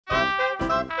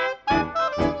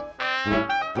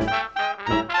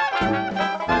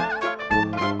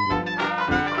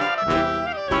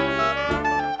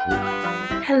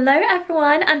Hello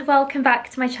everyone and welcome back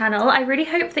to my channel. I really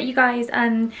hope that you guys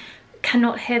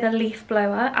cannot hear the leaf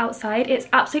blower outside. It's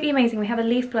absolutely amazing. We have a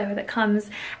leaf blower that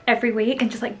comes every week and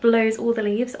just like blows all the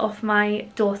leaves off my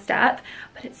doorstep,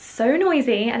 but it's so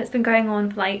noisy and it's been going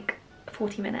on for like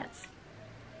 40 minutes.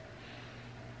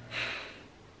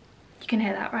 You can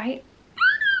hear that, right?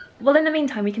 Well, in the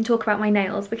meantime, we can talk about my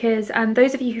nails because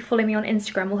those of you who follow me on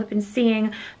Instagram will have been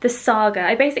seeing the saga.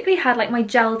 I basically had like my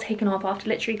gel taken off after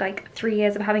literally like 3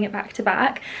 years of having it back to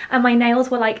back, and my nails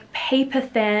were like paper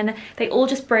thin. They all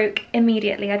just broke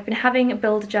immediately. I'd been having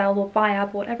Build Gel or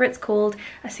Biab, whatever it's called.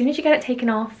 As soon as you get it taken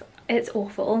off, it's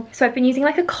awful. So I've been using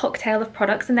like a cocktail of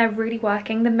products and they're really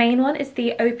working. The main one is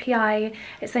the OPI.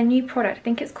 It's their new product. I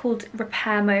think it's called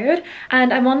Repair Mode,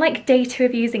 and I'm on like day 2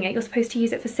 of using it. You're supposed to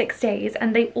use it for 6 days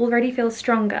and they already feel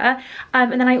stronger.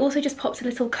 And then I also just popped a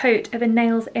little coat of a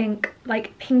Nails Inc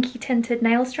like pinky tinted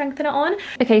nail strengthener on.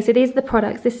 Okay, so these are the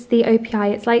products. This is the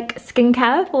OPI. It's like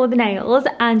skincare for the nails,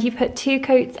 and you put 2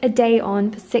 coats a day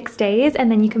on for 6 days and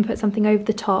then you can put something over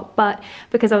the top. But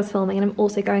because I was filming and I'm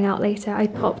also going out later, I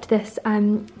popped this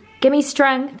Gimme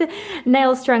Strength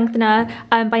nail strengthener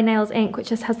by Nails Inc, which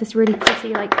just has this really pretty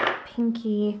like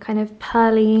pinky kind of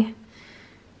pearly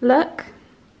look.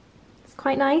 It's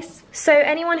quite nice. So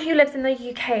anyone who lives in the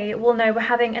UK will know we're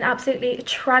having an absolutely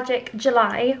tragic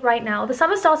July right now. The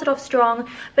summer started off strong,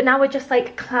 but now we're just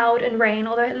like cloud and rain,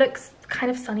 although it looks kind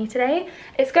of sunny today.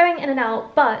 It's going in and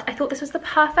out, but I thought this was the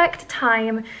perfect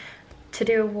time to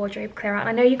do a wardrobe clear out. And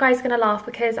I know you guys are gonna laugh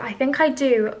because I think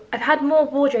I've had more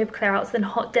wardrobe clear outs than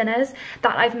hot dinners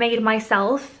that I've made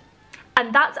myself,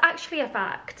 and that's actually a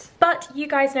fact. But you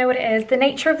guys know what it is, the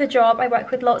nature of the job. I work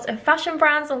with lots of fashion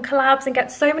brands on collabs and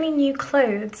get so many new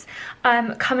clothes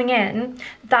coming in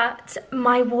that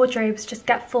my wardrobes just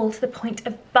get full to the point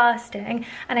of bursting,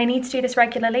 and I need to do this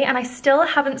regularly, and I still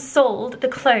haven't sold the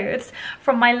clothes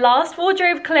from my last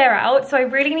wardrobe clear out, so I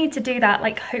really need to do that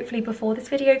like hopefully before this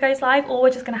video goes live, or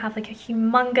we're just gonna have like a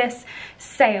humongous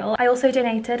sale. I also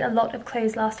donated a lot of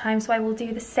clothes last time, so I will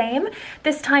do the same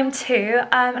this time too,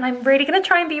 and I'm really gonna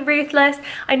try and be ruthless.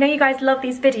 I know you guys love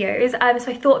these videos,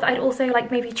 so I thought that I'd also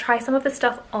like maybe try some of the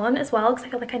stuff on as well, because I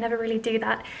feel like I never really do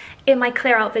that in my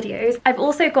clear out videos. I've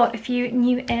also got a few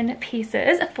new in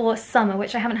pieces for summer,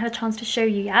 which I haven't had a chance to show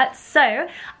you yet, so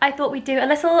I thought we'd do a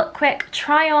little quick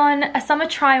try on, a summer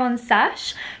try on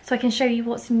sesh, so I can show you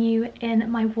what's new in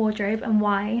my wardrobe and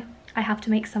why I have to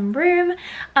make some room,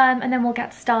 and then we'll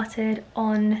get started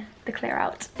on the clear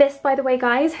out. This, by the way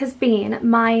guys, has been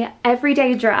my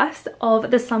everyday dress of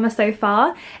the summer so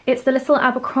far. It's the little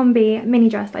Abercrombie mini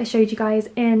dress that I showed you guys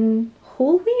in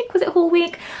Haul Week. Was it Haul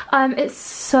Week? It's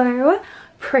so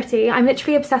pretty. I'm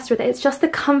literally obsessed with it. It's just the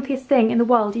comfiest thing in the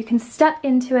world. You can step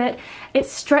into it.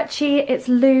 It's stretchy, it's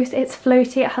loose, it's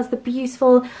floaty. It has the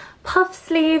beautiful puff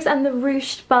sleeves and the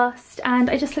ruched bust, and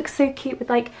I just look so cute with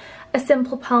like a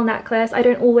simple pearl necklace. I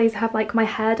don't always have like my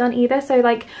hair done either, so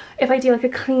like if I do like a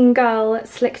clean girl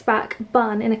slicked back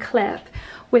bun in a clip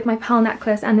with my pearl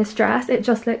necklace and this dress, it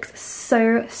just looks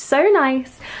so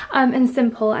nice and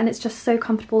simple, and it's just so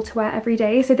comfortable to wear every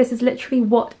day. So this is literally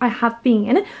what I have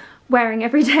been wearing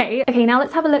every day. Okay, now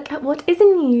let's have a look at what is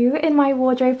new in my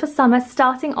wardrobe for summer,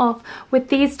 starting off with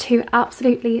these 2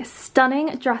 absolutely stunning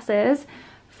dresses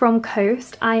from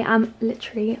Coast. I am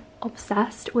literally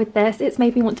obsessed with this. It's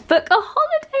made me want to book a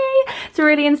holiday. It's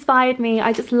really inspired me.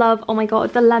 I just love, oh my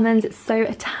god, the lemons. It's so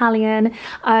Italian.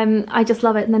 I just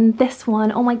love it. And then this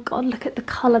one, oh my god, look at the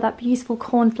color, that beautiful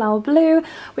cornflower blue,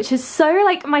 which is so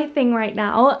like my thing right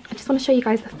now. I just want to show you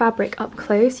guys the fabric up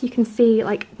close. You can see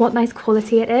like what nice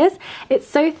quality it is. It's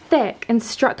so thick and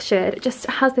structured. It just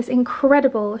has this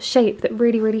incredible shape that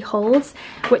really holds,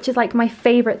 which is like my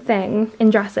favorite thing in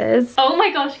dresses. Oh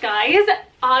my gosh guys,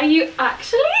 are you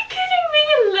actually kidding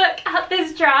me? Look at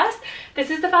this dress. This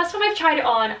is the first time I've tried it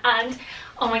on, and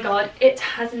oh my god, it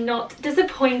has not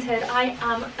disappointed. I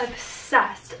am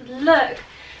obsessed. Look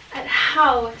at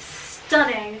how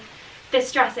stunning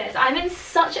this dress is. I'm in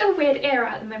such a weird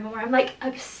era at the moment where I'm like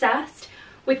obsessed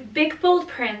with big bold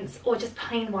prints or just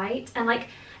plain white and like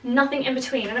nothing in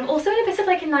between. And I'm also in a bit of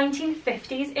like a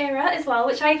 1950s era as well,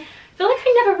 which I feel like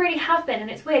I never really have been, and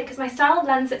it's weird because my style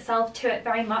lends itself to it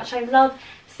very much. I love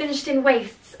cinched in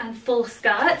waists and full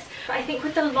skirts, but I think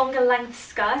with the longer length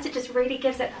skirt it just really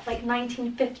gives it that like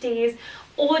 1950s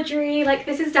Audrey, like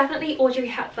this is definitely Audrey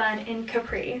Hepburn in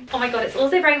capri. Oh my god, it's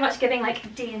also very much giving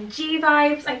like D&G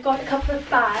vibes. I've got a couple of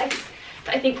bags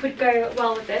that I think would go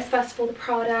well with this. First of all, the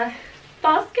Prada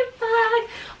basket bag,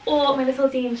 or my little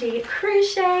D&G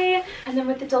crochet, and then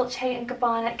with the Dolce &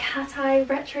 Gabbana cat eye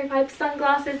retro vibe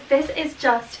sunglasses. This is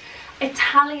just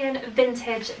Italian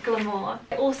vintage glamour.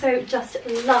 I also just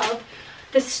love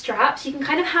the straps. You can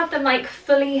kind of have them like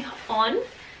fully on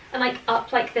and like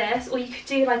up like this, or you could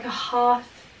do like a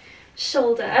half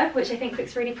shoulder, which I think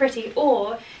looks really pretty,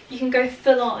 or you can go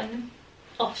full on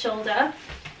off shoulder,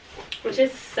 which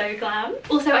is so glam.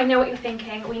 Also, I know what you're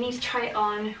thinking, we need to try it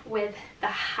on with the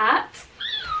hat.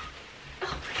 Oh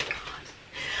my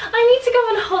god, I need to go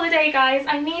on holiday, guys.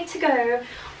 I need to go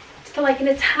for like an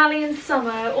Italian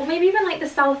summer, or maybe even like the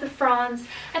south of France.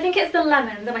 I think it's the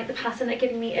lemons and like the pattern that are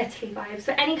giving me Italy vibes.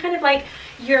 So any kind of like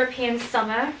European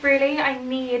summer, really, I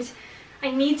need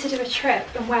to do a trip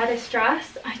and wear this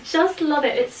dress. I just love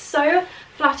it. It's so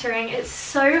flattering, it's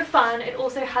so fun. It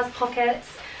also has pockets.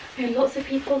 I know lots of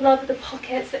people love the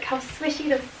pockets. Look how swishy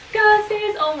the skirt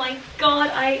is. Oh my god,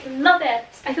 I love it.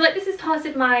 I feel like this is part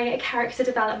of my character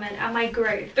development and my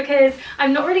growth, because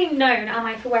I'm not really known, am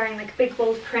I, for wearing like big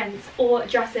bold prints or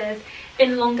dresses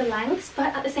in longer lengths,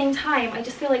 but at the same time I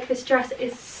just feel like this dress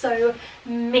is so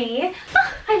me.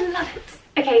 Oh, I love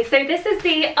it. Okay, so this is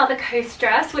the other coast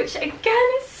dress, which again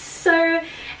is so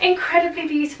incredibly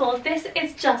beautiful. This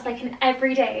is just like an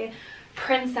everyday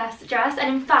princess dress,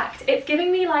 and in fact it's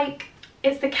giving me like,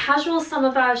 it's the casual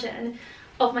summer version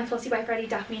of my Flossy by Freddy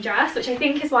Daphne dress, which I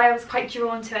think is why I was quite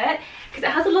drawn to it, because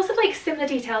it has a lot of like similar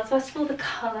details. First of all, the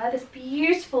colour, this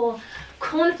beautiful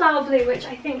cornflower blue, which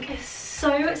I think is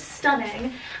so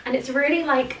stunning, and it's really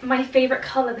like my favourite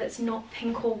colour that's not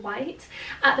pink or white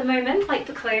at the moment, like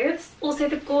the clothes. Also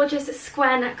the gorgeous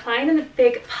square neckline and the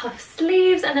big puff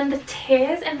sleeves, and then the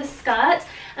tiers in the skirt,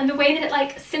 and the way that it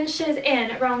like cinches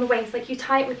in around the waist, like you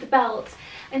tie it with the belt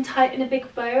and tie it in a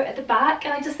big bow at the back.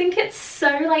 And I just think it's so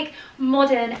like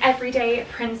modern, everyday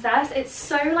princess. It's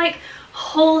so like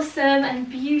wholesome and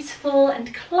beautiful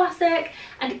and classic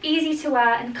and easy to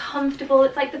wear and comfortable.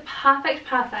 It's like the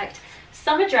perfect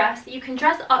summer dress that you can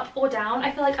dress up or down.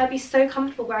 I feel like I'd be so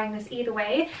comfortable wearing this either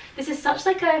way. This is such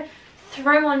like a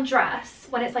throw-on dress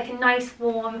when it's like a nice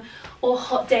warm or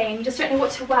hot day and you just don't know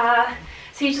what to wear.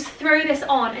 So you just throw this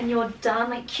on and you're done.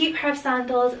 Like cute pair of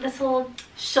sandals, little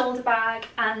shoulder bag,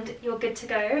 and you're good to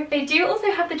go. They do also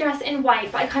have the dress in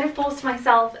white, but I kind of forced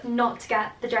myself not to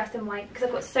get the dress in white because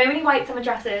I've got so many white summer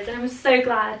dresses, and I'm so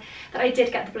glad that I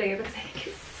did get the blue because I think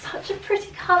it's such a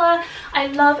pretty colour. I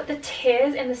love the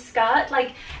tiers in the skirt.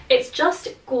 Like, it's just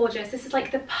gorgeous. This is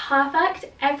like the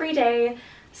perfect everyday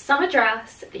summer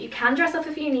dress that you can dress up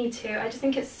if you need to. I just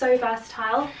think it's so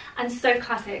versatile and so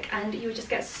classic, and you would just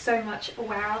get so much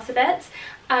wear out of it.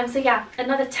 So yeah,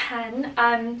 another 10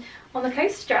 on the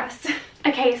coast dress.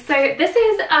 Okay, so this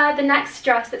is the next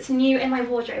dress that's new in my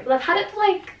wardrobe. Well, I've had it for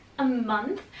like a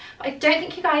month, but I don't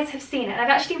think you guys have seen it. I've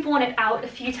actually worn it out a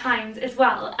few times as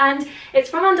well, and it's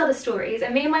from &Other Stories,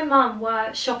 and me and my mum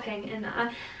were shopping in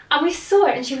there and we saw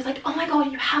it and she was like, oh my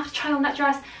god, you have to try on that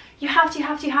dress. You have to, you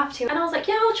have to, you have to. And I was like,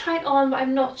 yeah, I'll try it on, but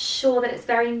I'm not sure that it's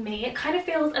very me. It kind of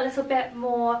feels a little bit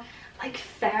more like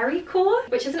fairy core,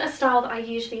 which isn't a style that I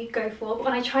usually go for. But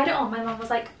when I tried it on, my mum was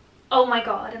like, oh my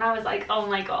god, and I was like, oh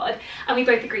my god. And we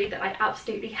both agreed that I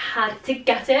absolutely had to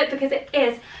get it because it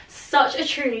is such a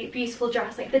truly beautiful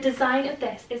dress. Like, the design of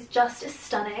this is just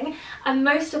stunning, and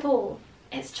most of all,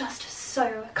 it's just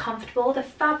so comfortable. The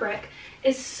fabric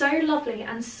is so lovely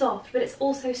and soft, but it's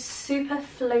also super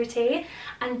floaty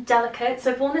and delicate.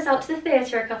 So I've worn this out to the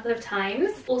theatre a couple of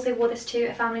times. Also wore this to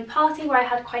a family party where I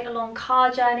had quite a long car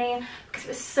journey because it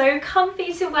was so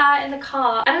comfy to wear in the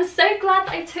car. And I'm so glad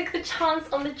that I took the chance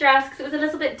on the dress because it was a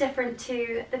little bit different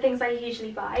to the things I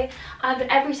usually buy. But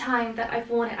every time that I've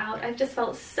worn it out, I've just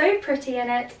felt so pretty in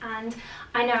it, and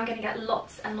I know I'm going to get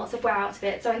lots and lots of wear out of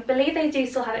it. So I believe they do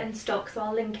still have it in stock, so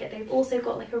I'll link it. They've also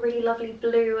got like a really lovely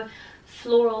blue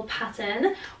floral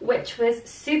pattern, which was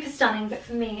super stunning, but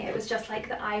for me it was just like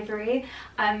the ivory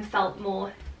felt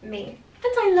more me,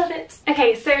 and I love it.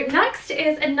 Okay, so next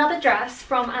is another dress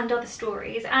from &Other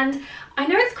Stories, and I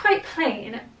know it's quite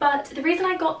plain, but the reason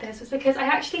I got this was because I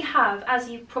actually have, as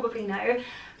you probably know,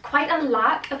 quite a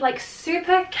lack of like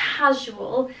super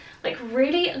casual, like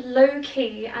really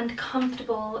low-key and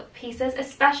comfortable pieces,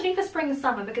 especially for spring and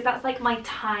summer, because that's like my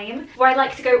time where I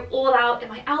like to go all out in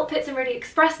my outfits and really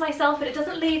express myself, but it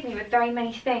doesn't leave me with very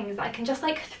many things that I can just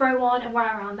like throw on and wear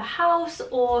around the house,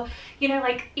 or, you know,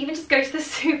 like even just go to the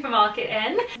supermarket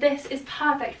in. This is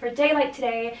perfect for a day like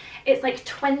today. It's like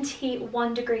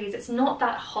 21 degrees. It's not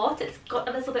that hot. It's got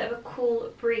a little bit of a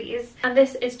cool breeze, and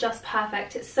this is just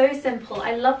perfect. It's so simple.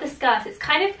 I love the skirt. It's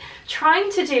kind of trying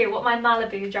to do what my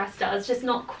Malibu dress dress does, just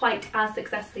not quite as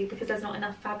successfully because there's not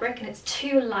enough fabric and it's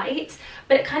too light,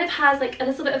 but it kind of has like a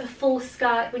little bit of a full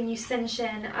skirt when you cinch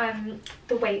in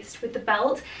the waist with the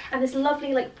belt, and this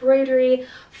lovely like broderie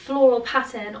floral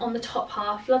pattern on the top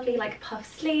half, lovely like puff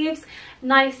sleeves,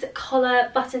 nice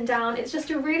collar button down. It's just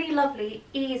a really lovely,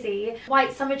 easy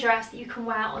white summer dress that you can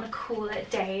wear on a cooler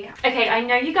day. Okay, I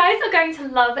know you guys are going to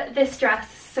love this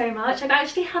dress so much. I've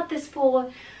actually had this for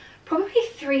probably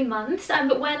 3 months,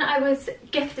 but when I was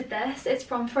gifted this, it's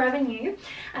from Forever New,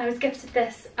 and I was gifted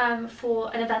this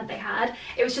for an event they had.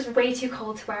 It was just way too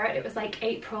cold to wear it. It was like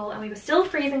April and we were still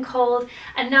freezing cold,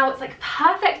 and now it's like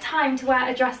perfect time to wear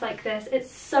a dress like this.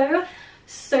 It's so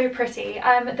pretty.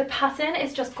 The pattern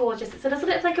is just gorgeous. It's a little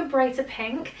bit like a brighter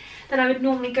pink than I would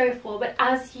normally go for, but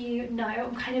as you know,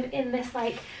 I'm kind of in this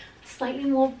like slightly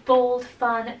more bold,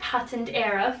 fun, patterned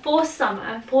era for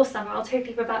summer. I'll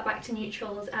totally revert back to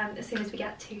neutrals as soon as we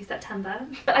get to September.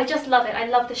 But I just love it. I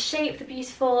love the shape, the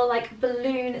beautiful like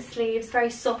balloon sleeves, very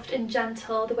soft and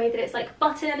gentle. The way that it's like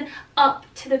button up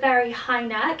to the very high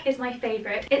neck is my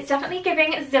favourite. It's definitely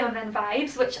giving Zimmermann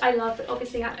vibes, which I love, but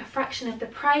obviously at a fraction of the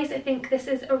price. I think this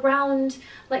is around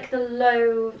like the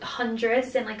low hundreds,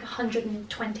 as in like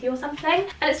 120 or something.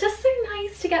 And it's just so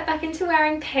nice to get back into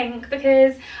wearing pink,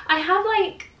 because I have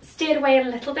like steered away a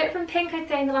little bit from pink, I'd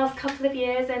say, in the last couple of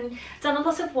years, and done a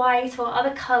lot of white or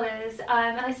other colours,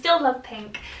 and I still love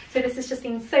pink, so this has just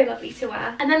been so lovely to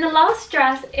wear. And then the last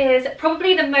dress is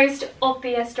probably the most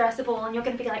obvious dress of all, and you're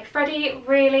going to be like, Freddie,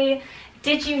 really?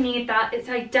 Did you need that? It's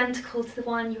identical to the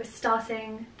one you were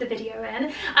starting the video in.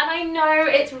 And I know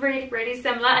it's really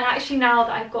similar, and actually now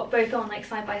that I've got both on like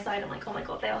side by side, I'm like, oh my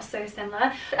god, they are so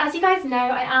similar. But as you guys know,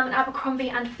 I am an Abercrombie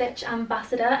and Fitch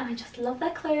ambassador, and I just love their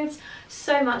clothes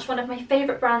so much. One of my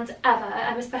favourite brands ever,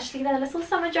 and especially their little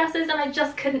summer dresses, and I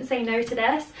just couldn't say no to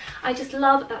this. I just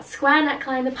love that square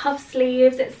neckline, the puff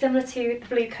sleeves. It's similar to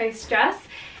the Blue Coast dress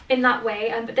in that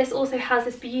way, but this also has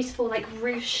this beautiful like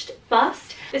ruched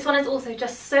bust. This one is also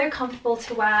just so comfortable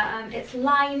to wear. It's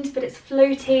lined, but it's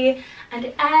floaty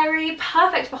and airy,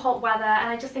 perfect for hot weather, and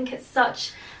I just think it's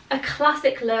such a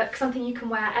classic look, something you can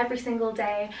wear every single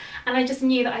day, and I just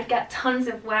knew that I'd get tons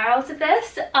of wear out of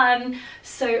this,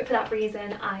 so for that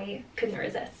reason I couldn't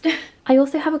resist. I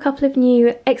also have a couple of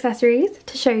new accessories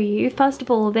to show you. First of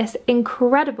all, this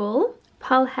incredible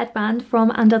pearl headband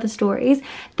from And Other Stories.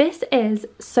 This is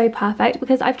so perfect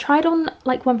because I've tried on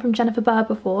like one from Jennifer Burr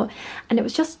before, and it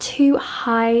was just too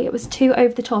high, it was too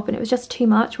over the top, and it was just too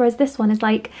much, whereas this one is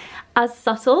like as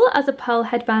subtle as a pearl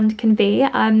headband can be,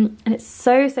 and it's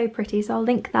so pretty, so I'll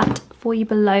link that for you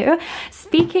below.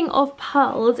 Speaking of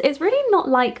pearls, it's really not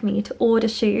like me to order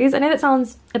shoes. I know that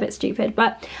sounds a bit stupid,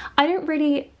 but I don't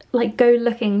really like go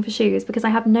looking for shoes because I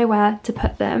have nowhere to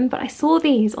put them, but I saw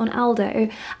these on Aldo.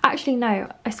 Actually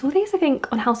no, I saw these I think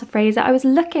on House of Fraser. I was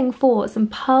looking for some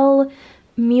pearl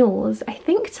mules, I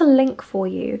think, to link for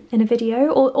you in a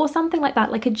video or something like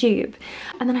that, like a dupe,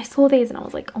 and then I saw these and I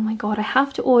was like, oh my god, I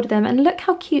have to order them. And look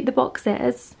how cute the box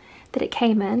is that it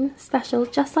came in, special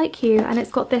just like you, and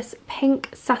it's got this pink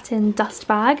satin dust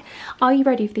bag. Are you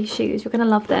ready for these shoes? You're gonna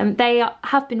love them. They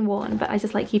have been worn, but I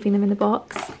just like keeping them in the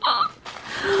box.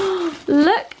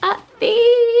 Look at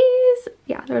these!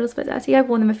 Yeah, they're a little bit dirty. I've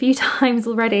worn them a few times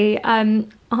already.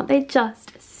 Aren't they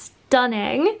just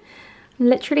stunning? I'm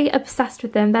literally obsessed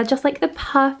with them. They're just like the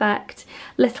perfect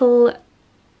little,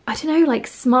 I don't know, like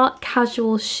smart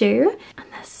casual shoe. And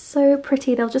they're so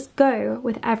pretty. They'll just go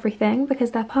with everything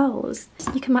because they're pearls.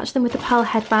 You can match them with a pearl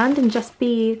headband and just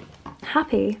be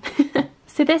happy.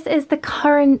 So this is the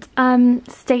current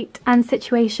state and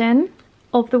situation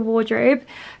of the wardrobe.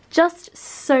 Just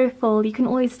so full. You can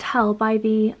always tell by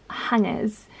the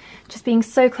hangers just being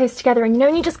so close together, and you know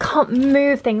when you just can't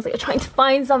move things, like you're trying to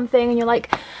find something and you're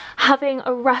like having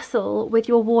a wrestle with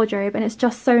your wardrobe, and it's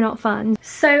just so not fun.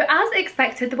 So as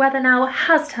expected, the weather now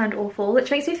has turned awful, which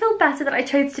makes me feel better that I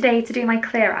chose today to do my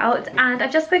clear out, and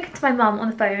I've just spoken to my mum on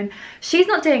the phone. She's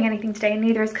not doing anything today,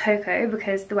 neither is Coco,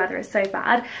 because the weather is so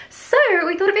bad. So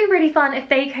we thought it'd be really fun if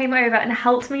they came over and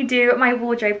helped me do my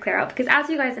wardrobe clear out, because as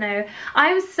you guys know,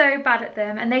 I'm so bad at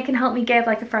them, and they can help me give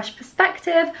like a fresh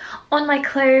perspective on my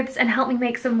clothes and help me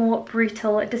make some more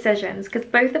brutal decisions, because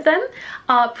both of them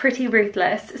are pretty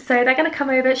ruthless. So they're going to come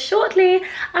over shortly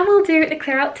and we'll do the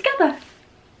clear out together.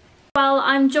 Well,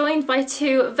 I'm joined by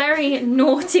two very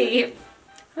naughty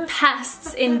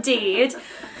pests indeed.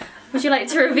 Would you like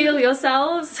to reveal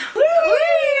yourselves?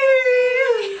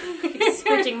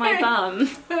 Spridging my bum.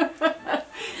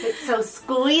 It's so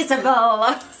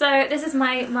squeezable. So this is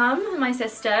my mum and my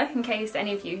sister, in case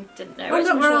any of you didn't know. Well, which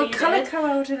I'm we're sure all you colour did.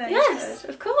 coordinated. Yes,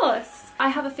 of course. I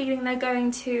have a feeling they're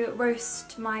going to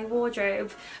roast my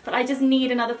wardrobe, but I just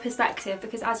need another perspective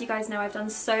because, as you guys know, I've done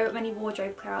so many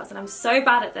wardrobe clear outs and I'm so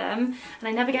bad at them, and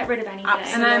I never get rid of anything.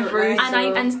 Absolutely. And I'm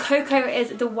brutal. And Coco is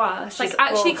the worst. She's like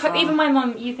actually, awful. Even my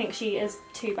mum, you think she is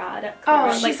too bad at clear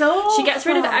outs. she's like, awful. She gets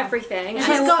rid of everything. She's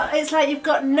got. It's like you've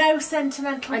got no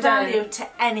sentimental value to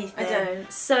anything. I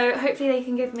don't. So hopefully they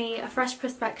can give me a fresh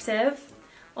perspective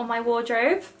on my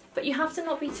wardrobe. But you have to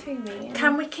not be too mean.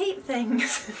 Can we keep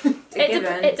things?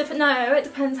 No, it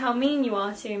depends how mean you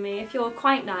are to me. If you're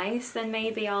quite nice, then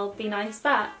maybe I'll be nice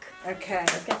back. Okay.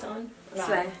 Let's get on.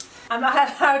 Right. Am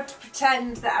I allowed to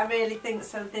pretend that I really think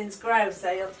something's gross, so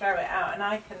you'll throw it out and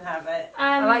I can have it?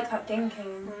 I like that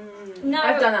thinking. No,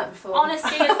 I've done that before.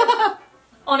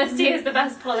 Honesty is the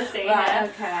best policy. Right,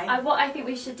 here. okay. What I think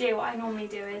we should do, what I normally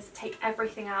do, is take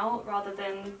everything out rather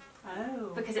than...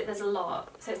 Because there's a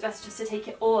lot, so it's best just to take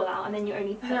it all out and then you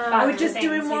only put back we're the just things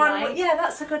doing you one. like. Yeah,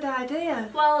 that's a good idea.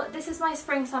 Well, this is my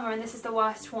spring summer and this is the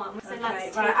worst one. So Okay, let's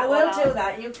take right, it I all will out. do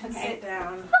that. You can sit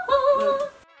down.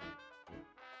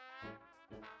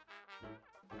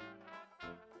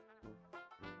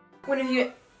 When have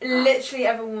you literally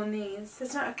ever worn these?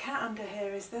 There's not a cat under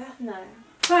here, is there? No.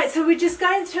 Right, so we're just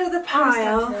going through the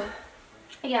pile,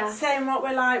 Yeah. saying what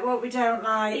we like, what we don't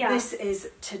like. Yeah. This is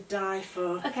to die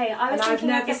for. Okay, I was And I've thinking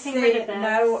of never getting seen rid of this.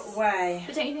 No way.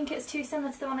 But don't you think it's too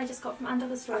similar to the one I just got from And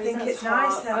Other I Stories? think That's it's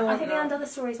hot. nicer. I think the And Other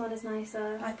Stories one is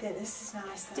nicer. I think this is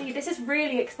nicer. Dude, this is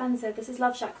really expensive. This is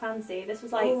Love Shack Fancy. This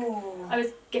was like, Ooh. I was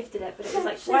gifted it, but it was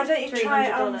like Why don't you try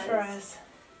it on $300. for us?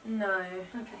 No.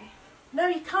 Okay. No,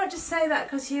 you can't just say that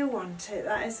because you want it.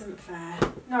 That isn't fair.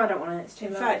 No, I don't want it. It's too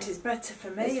In long. fact, it's better for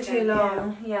me it's than too you.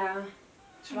 long. Yeah.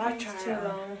 Shall I try It's it too on?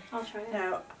 long. I'll try it.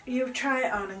 No, you try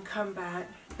it on and come back.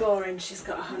 Boring, she's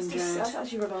got 100. That's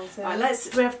actually revolting. Right,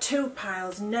 we have two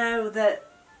piles. Know that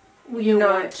you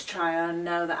want to try on,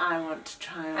 know that I want to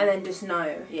try on. And then just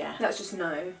no. Yeah. That's just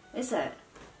no. Is it?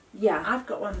 Yeah. I've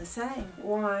got one the same.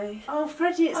 Why? Oh,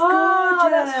 Freddie, it's Oh,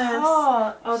 gorgeous. that's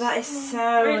hot. Oh, that is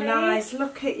so Really? nice.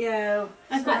 Look at you.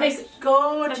 I've got That is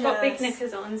gorgeous. I've got big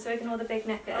knickers on, so ignore the big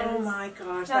knickers. Oh my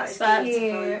god, That's that is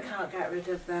cute. beautiful. You can't get rid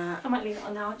of that. I might leave it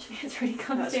on now, actually. It's really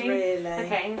comfy. That's really...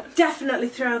 Okay. Definitely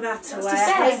throw that away. just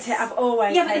I this. hate it. I've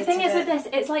always Yeah, but the hated thing is it. with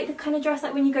this, it's like the kind of dress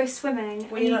like when you go swimming.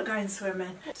 Well, you're not going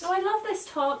swimming. No, I love this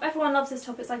top. Everyone loves this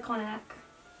top. It's iconic.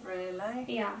 Really?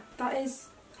 Yeah. That is...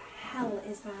 hell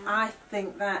is that? I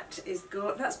think that is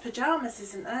good. That's pyjamas,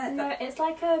 isn't it? No, it's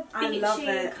like a I love beachy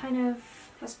it. kind of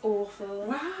That's awful.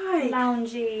 Why?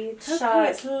 loungy Coco, shirt.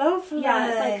 it's lovely. Yeah,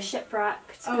 it's like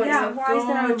shipwrecked. Oh, Yeah, it's why is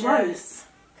there a gorgeous.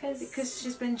 Because Because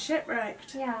she's been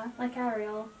shipwrecked. yeah, like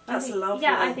Ariel. That's think, lovely.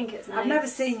 Yeah, I think it's nice. I've never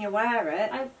seen you wear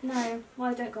it. No,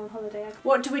 well, I don't go on holiday.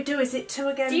 What do we do? Is it two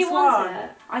against Do you one? want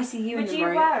it? I see you Would in the you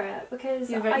rope. wear it? Because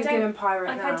You're I doing don't. pirate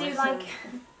Like now. I do like.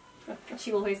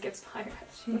 She always gives pirate.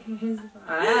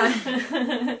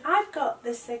 Ah. I've got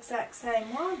this exact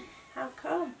same one. How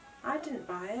come? I didn't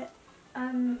buy it.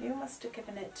 You must have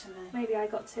given it to me. Maybe I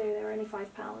got two. They were only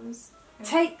 £5.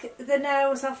 Take the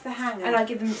nails off the hanger. And I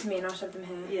give them to me and I'll shove them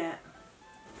here.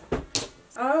 Yeah.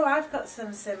 Oh, I've got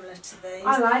some similar to these.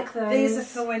 I like those. These are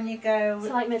for when you go...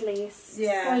 So like Middle East.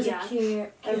 Yeah. Those Yeah. are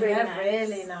cute. They're really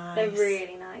nice. They're nice.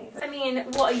 really nice. I mean,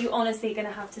 what are you honestly going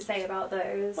to have to say about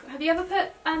those? Have you ever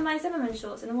put my Zimmerman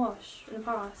shorts in the wash in the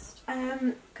past?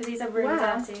 Because these are really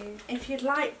Wow. dirty. If you'd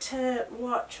like to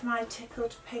watch my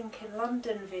Tickled Pink in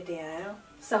London video,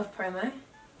 Self-promo.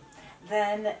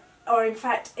 then... Or in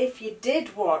fact, if you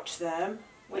did watch them,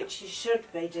 which you should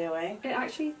be doing, It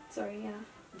actually, sorry, yeah.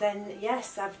 then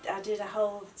yes, I did a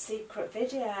whole secret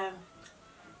video.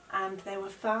 And they were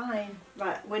fine.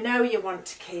 Right, we know you want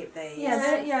to keep these. Yeah,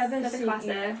 they're the sweet, classic.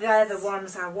 yeah. They're the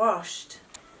ones I washed.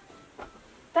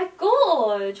 They're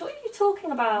gorge. What are you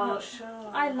talking I'm about? not sure.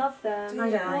 I love them. Do I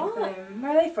you? don't like What? them.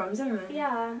 Where are they from? Zimmerman?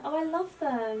 Yeah. Oh, I love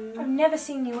them. I've never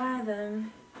seen you wear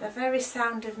them. They're very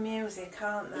Sound of Music,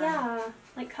 aren't they? Yeah,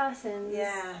 like curtains.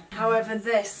 Yeah. However,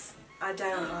 this I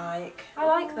don't like. I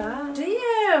like that. Do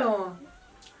you?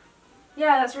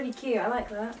 Yeah, that's really cute. I like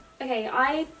that. Okay,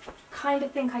 I kind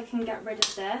of think I can get rid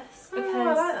of this because Oh,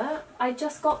 I like that. I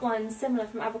just got one similar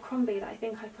from Abercrombie that I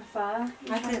think I prefer.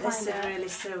 I think this would really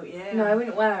suit you. No, I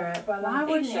wouldn't wear it, but I Why like Are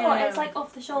you wouldn't sure? you? It's like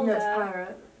off the it. shoulder. No, it's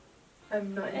pirate.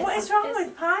 I'm not What It's- is wrong it's-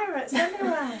 with pirates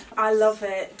anyway? I love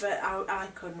it, but I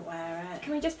couldn't wear it.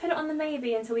 Can we just put it on the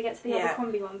maybe until we get to the Yeah.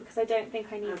 Abercrombie one because I don't think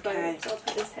I need Okay. both. So I'll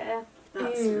put this here.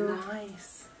 That's Ew.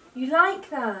 nice. You like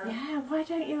that? Yeah, why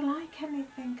don't you like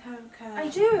anything, Coco? I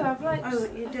do. I've liked. Oh,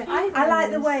 you do. I I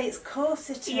like the way it's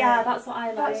corseted. Yeah, that's what I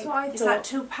like. That's what I thought. Is that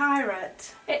too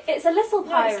pirate? It's a little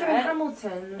No, it's given pirate.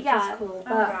 Hamilton, which Yeah. is cool.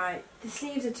 But Alright. the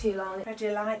sleeves are too long.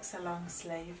 Freddie likes a long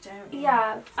sleeve, don't you?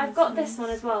 Yeah, I've got this one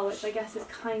as well, which I guess is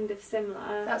kind of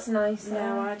similar. That's nice.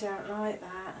 No, I don't like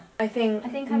that. I think.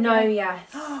 I'm no. gonna- Yes.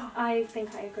 I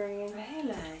think I agree.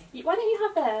 Really? Why don't you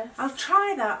have this? I'll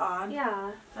try that on.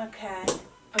 Yeah. Okay. Oh,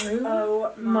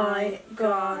 Oh my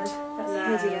god. That's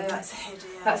No, hideous. that's hideous.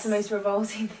 That's the most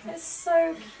revolting thing. It's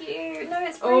so cute. No,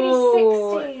 it's really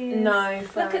 60s. No.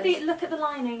 Look at the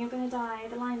lining. You're gonna die.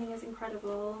 The lining is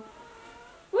incredible.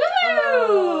 Woo!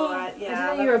 Oh, right, I yeah, didn't know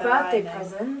love you were a the birthday lining.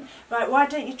 present. Right, why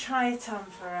don't you try it on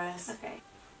for us? Okay.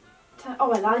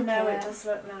 Oh, I like No, it. it does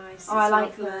look nice. Oh, I It's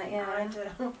like lovely. that, yeah. I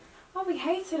do. Oh, we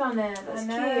hated on it. That's I cute.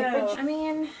 know. But I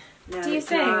mean, No, Do you it's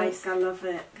think? nice. I love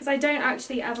it. because I don't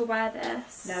actually ever wear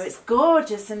this. No, it's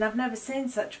gorgeous, and I've never seen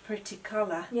such a pretty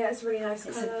colour. yeah, it's a really nice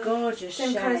It's colour. a gorgeous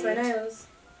Same shade. colour as my nails.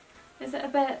 Is it a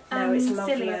bit No, it's silly, a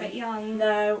lovely. bit young?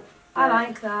 No, I no.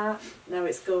 like that. No,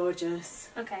 it's gorgeous.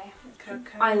 Okay.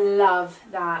 Coco. I love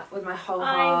that with my whole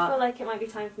I heart. feel like it might be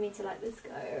time for me to let this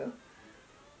go.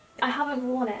 I haven't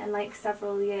worn it in like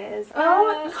several years.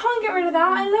 Oh, you can't get rid of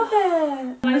that. I love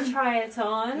it. I try it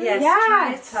on. Yes,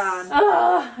 Yes. try it on.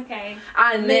 Oh, okay.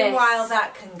 And Meanwhile, this.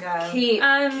 that can go. Keep.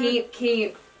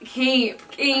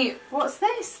 What's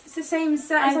this? It's the same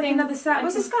set. I It's like think- another set. I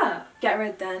What's the think- skirt? Get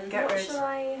rid then. Get What rid. shall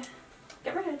I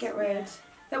get rid of? Get rid.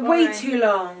 They're Boring. way too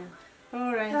long.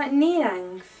 Boring. They're like knee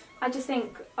length. I just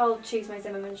think I'll choose my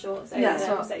Zimmerman shorts over Yeah, that's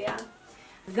them, what- so yeah.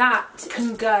 That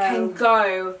Can can go.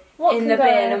 go What in can the go?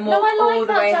 bin and walk no, I like all the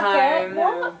that way jacket. home.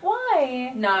 What?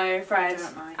 Why? No, Fred.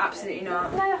 Don't mind Absolutely it.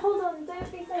 not. No, hold on.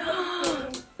 Don't be so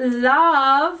happy.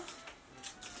 Love.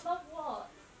 Love what?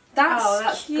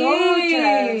 That's cute.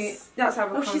 gorgeous. That's Oh,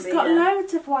 Abercrombie. she's got yeah.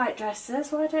 loads of white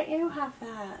dresses. Why don't you have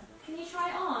that? Can you try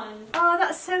it on? Oh,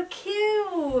 that's so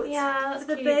cute. Yeah, that's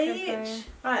the cute, beach. Coco.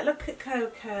 Right, look at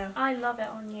Coco. I love it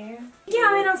on you. Yeah,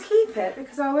 I mean, I'll keep it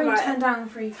because I won't Right. turn down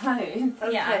free clothes.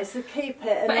 Okay, Yeah. so keep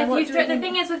it. And But then if what you do we the do?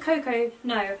 thing is with Coco,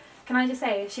 no. Can I just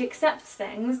say she accepts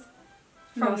things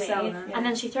from Not me, sell them, and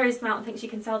then she throws them out and thinks she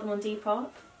can sell them on Depop.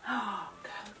 Oh,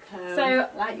 Coco. So-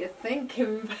 like you're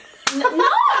thinking.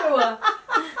 No!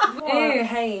 Ew,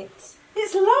 hate.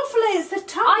 It's lovely. It's the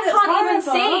top. I that's can't even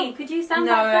horrible. see. Could you stand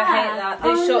No, back there? I hate that.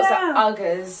 Those Oh, shorts no. are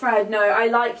uggers. Fred, no, I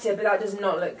liked it, but that does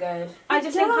not look good. I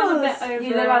just think I'm a bit does. over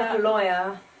You look like a it.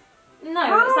 lawyer.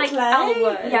 No, it's like Hardly.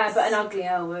 Elwood. Yeah, but an ugly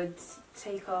Elwood.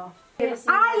 Take off.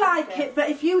 I like it, but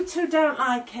if you two don't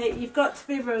like it, you've got to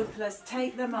be ruthless.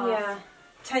 Take them off. Yeah.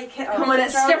 Take it off. Come on,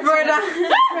 let's Throw strip it her to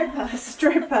down. the-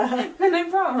 Stripper. No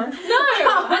problem. No!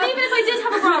 And even if I did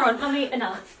have a bra on, Mummy,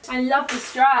 enough. I love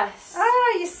this dress.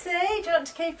 Oh, you see? Do you want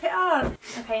to keep it on?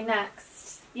 Okay,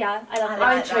 next. Yeah, I love I it.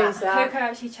 I like chose that. Coco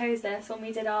actually chose this when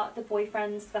we did the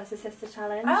boyfriends versus sister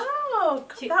challenge. Oh,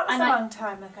 She- that was and a I- long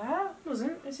time ago.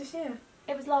 Wasn't? It was this year.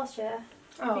 It was last year.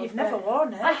 Oh, But you've never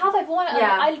worn it. I have, I've worn it.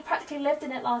 Yeah. I practically lived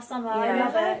in it last summer. I Yeah.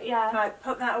 love it, yeah. Right,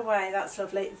 put that away. That's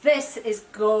lovely. This is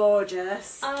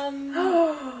gorgeous.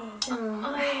 Oh,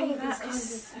 I I hate that these kinds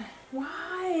is- of.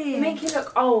 Why? They make you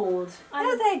look old.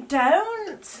 No, they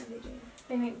don't.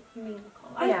 They make me look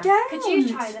old. I Yeah. don't. Could you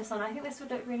try this on? I think this would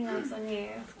look really nice on you.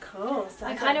 Of course.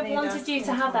 I kind of don't need wanted you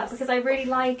to have that those because I really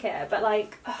like it, but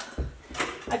like,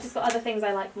 I've just got other things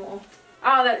I like more.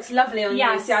 Oh, that looks lovely on you.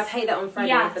 Yes. See, I'd hate that on Freddie,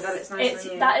 Yes, but that looks nice it's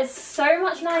on you. that is so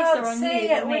much nicer Can't on see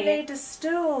you it. than We me. need a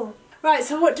stool. Right.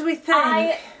 So what do we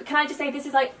think? Can I just say this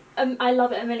is like I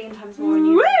love it a million times more on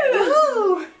you.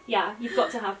 Woo! Yeah, you've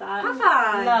got to have that. Have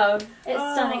I? Love. It's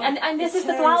Oh, stunning, and this it is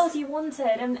the is. blouse you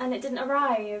wanted, and it didn't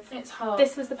arrive. It's hot.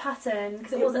 This was the pattern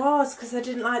because It it wasn't. was because I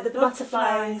didn't like the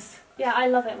butterflies. Yeah, I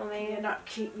love it, Mummy. You not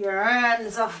keep your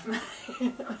hands off me.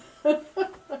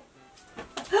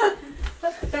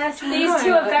 These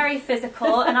two are very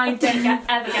physical, and I don't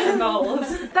ever get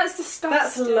involved. That's disgusting.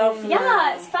 That's lovely.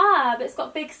 Yeah, it's fab. It's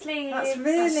got big sleeves. That's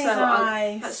really so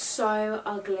nice. That's so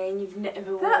ugly, and you've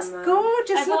never worn That's that.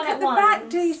 gorgeous. I've Look worn at it the back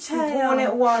once. detail. You've worn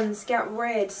it once. Get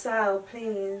rid. Sell,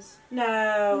 please.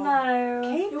 No. No.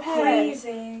 Keep You're it.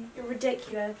 crazy. You're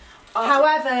ridiculous.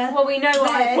 However, Well, we know what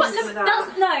I This- What? did No, with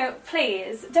that. no,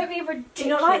 please don't be ridiculous. Do you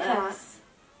not like that?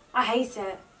 I hate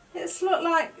it. it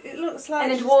looks like An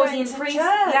she's Edwardian going to priest,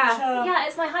 church, yeah. or- Yeah,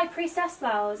 it's my high priestess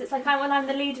blouse. It's like when I'm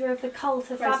the leader of the cult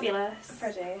of Freddie. fabulous.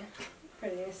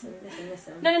 Freddie, listen.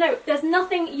 No. There's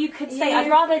nothing you could say. I'd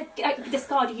rather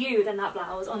discard you than that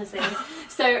blouse, honestly.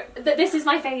 So this is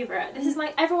my favourite. This is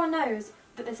my. Everyone knows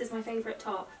that this is my favourite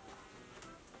top.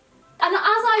 And as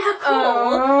I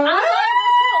recall,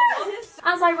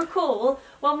 as I recall,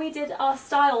 when we did our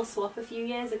style swap a few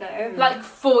years ago, Like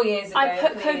 4 years ago. I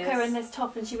put please. Coco in this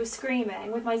top and she was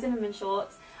screaming with my Zimmerman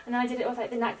shorts, and then I did it with like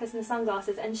the necklace and the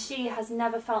sunglasses, and she has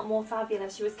never felt more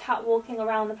fabulous. She was catwalking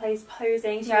around the place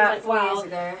posing. She was like, 4 years wow,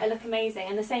 ago. I look amazing.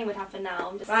 And the same would happen now.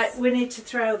 I'm just... Right, we need to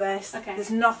throw this. Okay.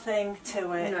 There's nothing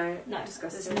to it. No.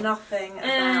 Disgusting. There's nothing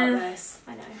about this.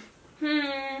 I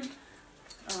know.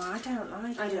 Oh, I don't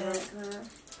like I it. don't like that.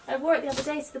 I wore it the other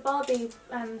day to the Barbie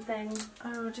thing.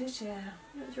 Oh, did you?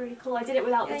 It was really cool. I did it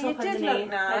without the Yeah, top you did underneath. look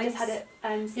nice. I just had it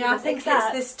Yeah, I think like it's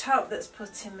that. this top that's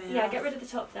putting me Yeah, off. get rid of the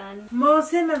top then. More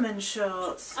Zimmerman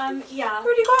shorts. Yeah. I've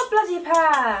already got a bloody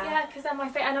pair. Yeah, because they're my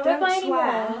favourite, and I Don't won't buy any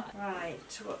swear. more.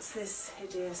 Right, what's this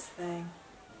hideous thing?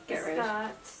 Get rid.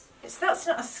 Skirt. That's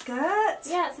not a skirt.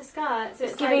 Yeah, it's a skirt. So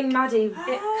It's it's giving like, Maddie.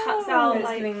 it cuts out It's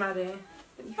like giving Maddie.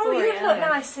 Oh, Euphoria. you'd look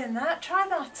nice in that. Try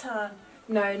that on.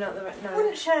 No, not the right. No.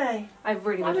 Wouldn't she? I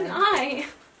really Why wouldn't. wouldn't I?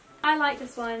 I like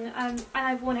this one, and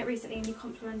I've worn it recently, and you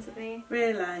complimented me.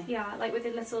 Really? Yeah, like with the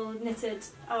little knitted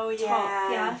Oh, yeah.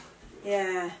 top. Yeah.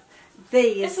 Yeah.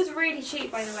 These. This was really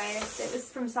cheap, by the way. It was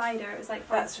from Cider. It was like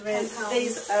That's really. £10.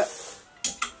 These are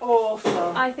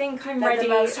awful. I think I'm They're ready. the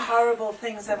most horrible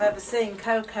things I've ever seen.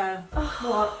 Coco.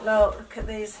 Oh. Look at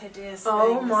these hideous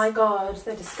Oh things. my god,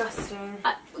 they're disgusting.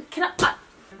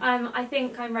 I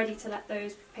think I'm ready to let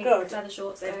those pink Good. leather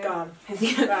shorts They've go. gone.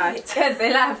 Right.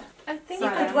 They left. I think You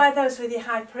Cider. could wear those with your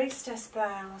High Priestess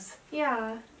blouse,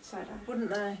 yeah. Cider. wouldn't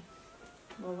they?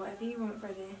 Well, whatever you want,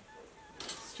 Freddie.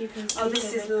 Stupid. Oh,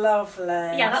 this is lovely.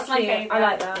 Yeah, that's my cute. favourite. I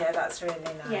like that. Yeah, that's really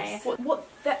nice. Yeah. What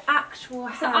the actual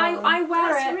So hell? I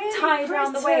wear That's it really tied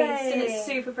around the pretty. waist, and it's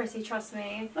super pretty. Trust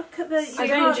me. Look at the. You I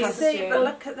don't can't trust see, you. but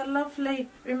look at the lovely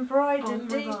embroidered Oh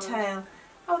my God. detail.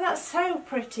 Oh, that's so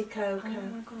pretty, Coco. Oh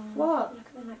my god. What? Look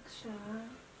at the next shirt.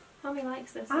 Mommy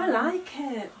likes this. I like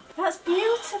it. That's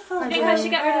beautiful. I think I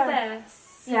should get rid of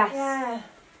this. Yes. Yeah.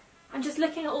 I'm just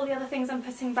looking at all the other things I'm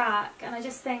putting back, and I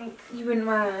just think You wouldn't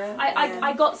wear it.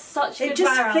 I got such good It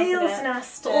just wear out of feels it.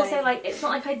 nasty. But also, like, it's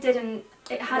not like I didn't.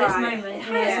 It had its Right. moment. It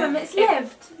you has know. moment. It's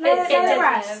lived. It Let did it live.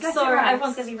 rest. Let it Sorry, rest.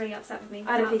 everyone's going to be really upset with me.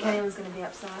 I don't think But- anyone's going to be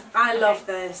upset. I love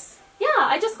this. Yeah,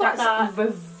 I just got That's that.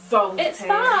 revolting. It's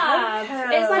fab.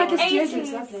 Okay. It's like Like, it's 80s.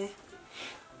 deodorant's lovely.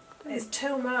 It's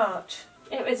too much.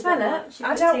 It was Smell a bit it? much. You I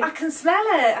put don't. too- I can smell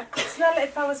it. I could smell it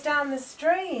if I was down the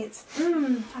street.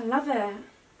 I love it.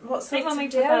 What I sort think of when we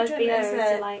prefers deodorant BO is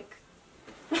to it? like.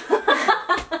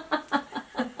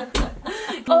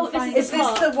 Oh, this is Is the this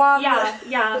top. the one? Yeah,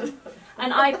 yeah.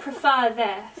 And I prefer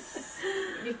this.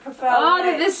 You prefer? Oh,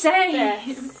 they're the this?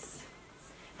 same.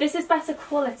 This is better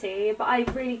quality, but I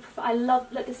really prefer. I love.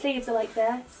 Look, the sleeves are like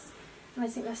this, and I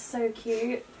think they're so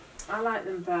cute. I like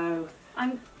them both.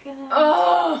 I'm gonna.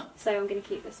 Oh! So I'm gonna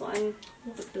keep this one.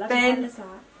 What the bloody Ben. hell is that?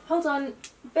 Hold on,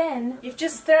 Ben. You've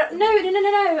just thrown. No. I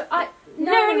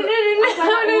no. I wear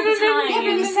that all the time. Yeah,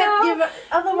 but you said your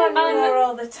other one you wore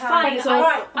all the time. Fine,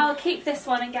 Right. I'll keep this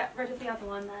one and get rid of the other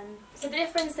one then. So the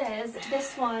difference is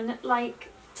this one like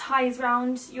ties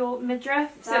round your midriff,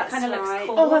 so That's it kind of right. looks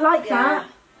cool. Oh, I like Yeah. that.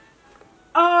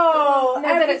 Oh, No,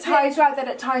 that it everything- ties round, that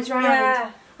it ties round.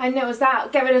 Yeah. I know it was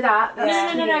that. Get rid of that. No,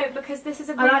 That's no, cute. because this is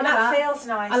a I really like That that. feels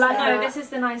nice. I like though. no, that. this is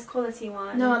the nice quality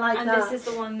one. No, I like and that. this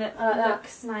is the one that I like that.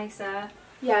 looks nicer.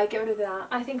 Yeah, get rid of that.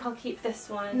 I think I'll keep this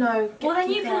one. No. Well, then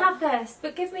keep you can that. have this,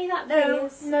 but give me that, No,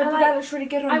 please. No, I but like- that looks really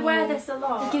good on you. I wear this a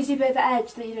lot. It gives you a bit of an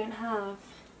edge that you don't have.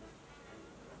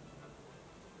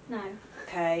 No.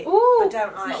 Okay. Ooh, I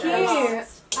don't like cute.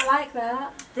 this. I like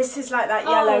that. This is like that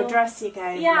yellow Oh. dress you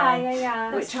gave Yeah, me.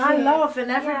 yeah. Which That's I cute. love, and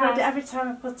everybody, Yeah. every time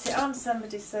I put it on,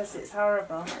 somebody says it's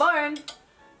horrible. Boring.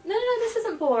 No, this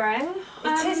isn't boring.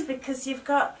 It is because you've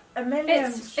got a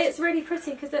million. It's really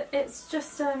pretty because it's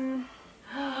just Boring.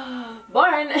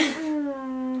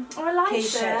 Oh, I like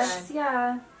T-shirt this. then.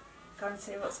 Yeah. Go and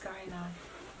see what's going on.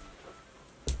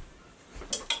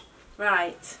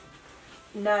 Right.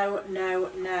 No.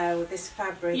 This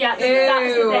fabric. Yeah, is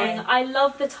that's the Ew. thing. I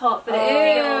love the top, but Ew.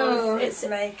 it feels It's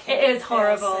making. it is me feel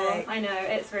horrible. sick. I know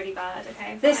it's really bad.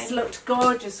 Okay. This fine. looked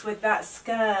gorgeous with that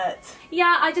skirt.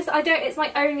 Yeah, I don't. It's my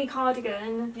only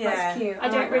cardigan. Yeah. That's cute. I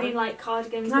don't like really that. like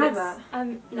cardigans. Can I but have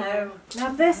it's- no.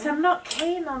 Now this, I'm not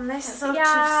keen on this sort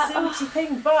Yeah, of suity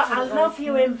thing, but I don't love like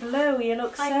you it. in blue. You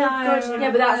look so I know. good in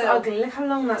Yeah, but that's blue. ugly. Look how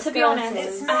long that To be skirt honest, is.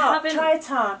 It's I not. haven't- Try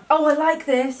it on. Oh, I like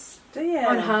this. Do you?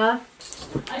 On her.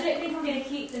 I don't think I'm gonna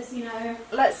keep this. You know,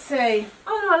 Let's see.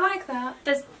 Oh no, I like that.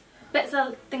 there's bits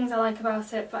of things I like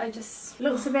about it, but I just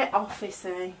Looks a bit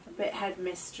officey, a bit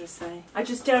headmistressy. I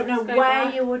just don't know Let's go where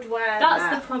back. you would wear that's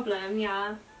that the problem.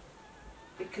 Yeah.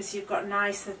 because you've got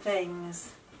nicer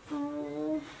things.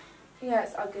 Oh. Yeah,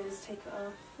 it's uggers. Take it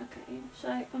off. Okay,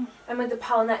 shall I? Oh, And with the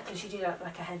pearl necklace, you do look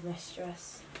like a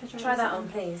headmistress. Try that on,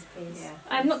 please. Yeah.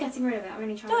 I'm not getting rid of it. I'm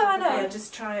only trying. No, I know. Yeah,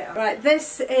 just try it on. Right,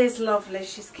 this is lovely.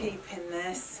 She's keeping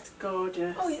this. It's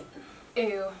gorgeous. Oh, yeah.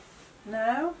 Ew.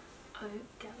 No? Oh,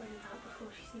 get rid of that before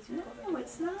she sees No,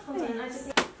 it's not. Hold on,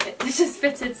 it's just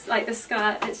fitted like the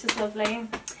skirt. It's just lovely,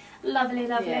 lovely,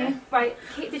 lovely. Yeah. Right,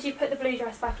 did you put the blue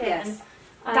dress back in? Yes.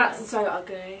 That's so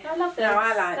ugly. I love this. No,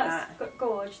 I like That's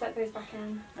gorge. That goes back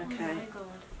in. Okay. Oh my god.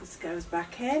 This goes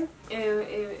back in. Ew,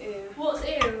 ew, ew. What's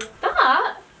ew?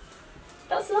 That?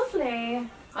 That's lovely.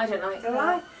 I don't like Do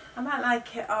that. I might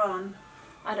like it on.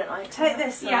 I don't like Take that.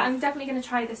 this off. Yeah, I'm definitely going to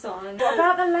try this on. What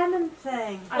about the lemon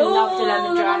thing? I love the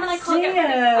lemon the dress. one that I can't get Do rid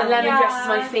you? of. A lemon Yeah. dress is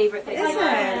my favourite thing. Is I it?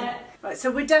 love it. Right, so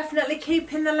we're definitely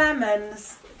keeping the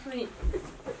lemons. No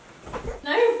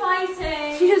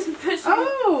fighting. She just pushed me.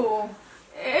 Oh!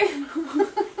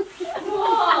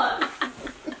 What?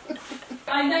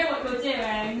 I know what you're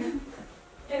doing.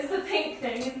 It's the pink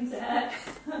thing, isn't it?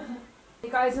 You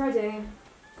guys ready?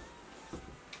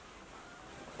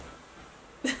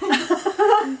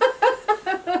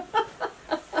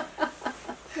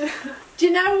 Do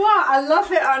you know what? I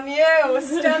love it on you.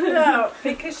 Stand up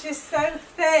because you're so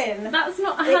thin. That's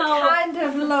not It how. kind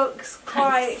of looks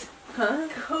quite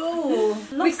cool.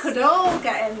 We Looks- could all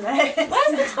get in this.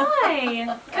 Where's the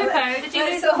tie? Coco, did you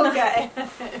Let's lose all it? get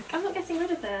in. I'm not getting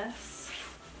rid of this.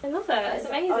 I love it. It's It's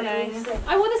amazing. ugly.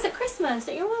 I wore this at Christmas.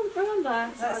 Don't you remember?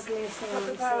 It's the That's ugliest thing What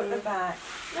I've about ever the seen. back?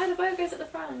 No, the bow goes at the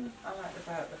front. I like the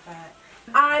bow at the back.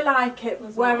 I like it,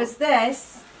 Was whereas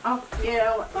this, off you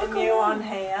and you on. on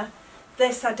here,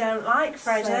 this I don't like,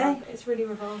 Freddie. So, it's really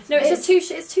revolting. No, it's just too.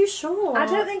 It's too short. I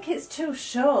don't think it's too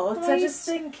short. Why I you just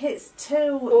think it's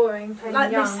too boring. Plain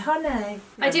like young. this honey.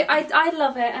 I do. I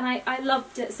love it, and I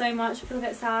loved it so much. I feel a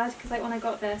bit sad because like when I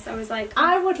got this, I was like,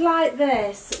 I would like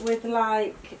this with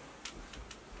like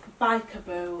biker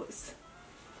boots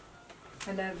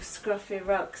and a scruffy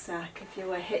rucksack if you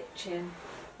were hitching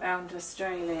around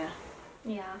Australia.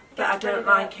 yeah. But I don't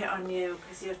like it on you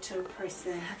because you're too prissy.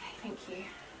 Okay, thank you.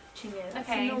 Chinging.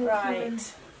 Okay.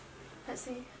 Right. Let's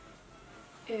see.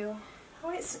 Ew. Oh,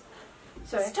 it's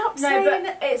Sorry. Stop no, saying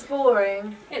but it's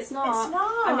boring. It's not. It's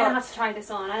not. I'm gonna have to try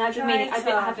this on, and I've been Try meaning. it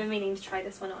I on. have been meaning to try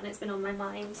this one on. It's been on my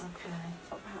mind. Okay.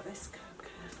 What about this cocoa?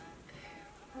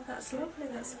 Oh, that's lovely.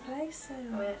 That's a place.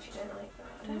 I actually don't like that.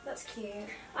 That's cute.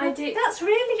 I do. That's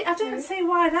really. I don't see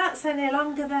why that's any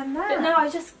longer than that. But no, I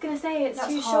was just gonna say it's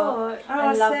That's too hot. short. Oh,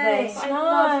 I love see. this. I No.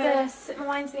 love this. It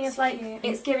reminds me of like. Cute.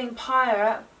 It's giving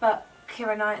pirate, but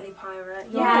Keira Knightley pirate.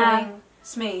 You're Yeah. giving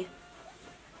Smee.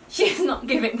 She's not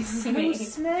giving to me.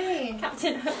 Who's me?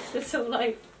 Captain Hook's little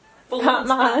like bald,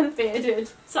 Batman. bearded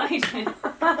sidekick.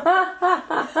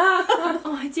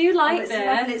 Oh, I do like It's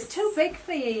lovely. this. It's too big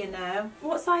for you, you know.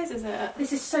 What size is it?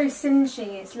 This is so cinchy.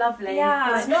 It's lovely.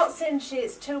 Yeah. It's not cinchy.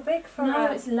 It's too big for No,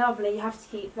 it. it's lovely. You have to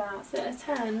keep that. Is it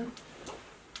a 10?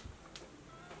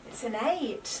 It's an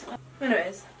 8. No, no, it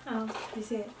is. Oh, You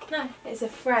see it? no. It's a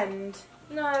friend.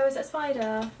 No, is it a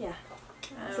spider? Yeah.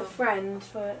 It's a friend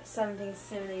for something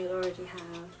similar you already have.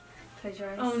 Close your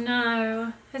eyes. Oh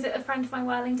no. Is it a friend of my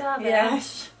whirling dervish?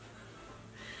 Yes.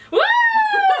 Woo!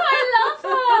 I love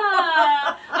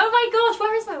her! Oh my gosh,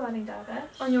 where is my whirling dervish?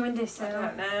 On your I windowsill.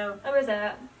 don't know. Oh, is it?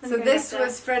 Let So me go this get it.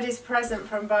 was Freddie's present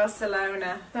from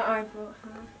Barcelona. That I bought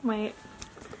her. Wait.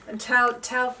 And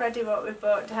tell Freddie what we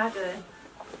bought Daddy.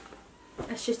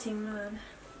 A shitting man.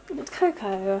 It's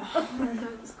Coco.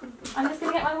 I'm just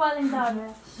gonna get my whirling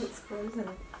dervish. It's cool, isn't it?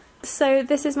 So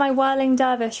this is my whirling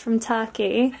dervish from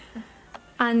Turkey,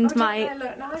 and Oh, my don't they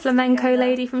look nice flamenco together?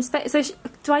 lady from Spain. So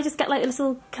do I just get like a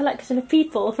little collection of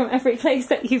people from every place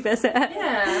that you visit?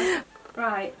 Yeah.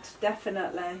 Right,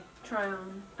 definitely. Try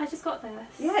on. I just got this.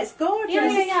 Yeah, it's gorgeous. Yeah,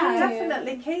 yeah, yeah.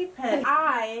 Definitely keep it.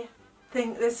 I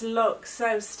think this looks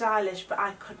so stylish, but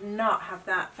I could not have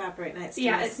that fabric next to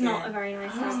Yeah, my it's skin. not a very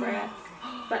nice fabric,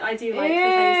 but I do like the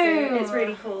face. It's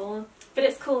really cool. But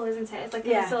it's cool, isn't it? It's like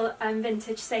Yeah. a little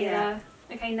vintage sailor. Yeah.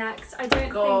 Okay, next. I don't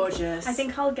Gorgeous. think. I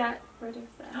think I'll get rid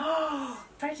of this. Oh,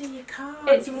 Freddie, you can't.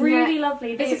 It's really Yeah.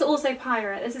 lovely. This is also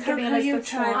pirate. This is Coco, giving you Elizabeth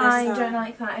try Swan. this I on. don't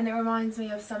like that, and it reminds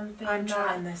me of something I'm that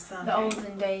trying this on. the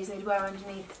olden days they'd wear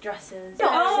underneath dresses.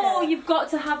 Oh, you've got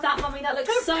to have that, mummy. That looks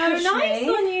Don't so push nice me.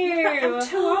 on you. I'm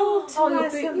too old to Oh, wear your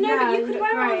boot- something. No, but Yeah, you you could look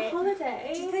wear it great. on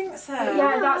holiday. Do you think so?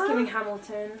 Yeah, that's giving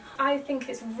Hamilton. I think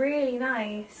it's really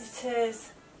nice. It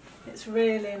is. It's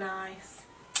really nice.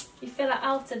 You fill it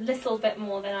out a little bit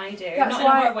more than I do. That's Not why- in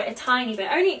a horrible way, a tiny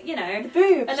bit. Only, you know, The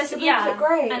boobs. Unless- the boobs yeah, look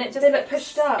great. and it just they looks look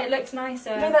pushed up. It looks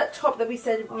nicer. You know that top that we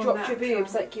said Oh, dropped your natural.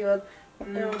 boobs, like you were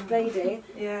lady.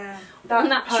 Yeah. That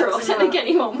natural. I don't think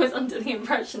anyone was under the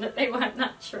impression that they weren't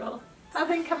natural. I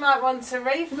think I might want a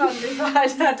refund if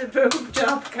I'd had a boob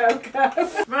job, Coco.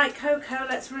 Right, Coco,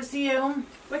 let's resume.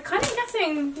 We're kind of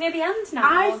getting near the end now.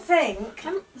 I think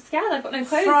I'm scared I've got no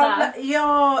clothes from left.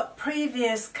 your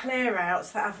previous clear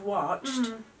outs that I've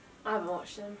watched, I haven't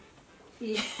watched them.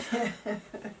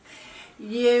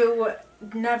 you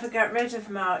never get rid of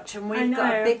much, and we've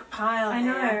got a big pile I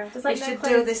know. here. There's like we no should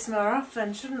clothes. do this more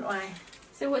often, shouldn't we?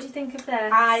 So what do you think of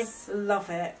this? I love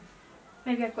it.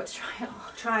 Maybe I've got to try it on.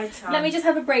 Try it on. Let me just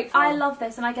have a break. I love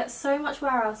this and I get so much wear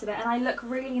out of it and I look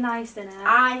really nice in it.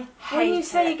 I hate When you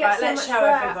say it. you get Right, so let's much show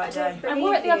wear, everybody. I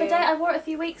wore it the other day. I wore it a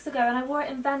few weeks ago and I wore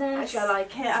it in Venice. Actually, I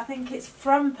like it. I think it's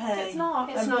frumpy. It's not.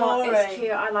 It's And not. boring. It's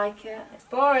cute. I like it. It's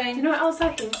boring. Do you know what else I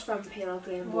think is frumpy and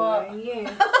ugly and What? boring? You.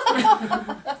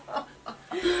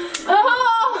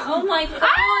 Oh my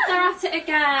god, they're at it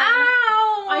again.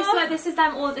 Ow! I swear this is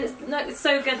them all. It's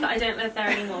so good that I don't live there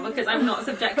anymore because I'm not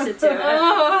subjected to it.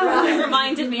 It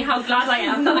reminded me how glad I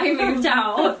am that I moved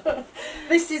out.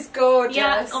 This is gorgeous.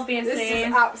 Yeah, obviously. This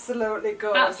is absolutely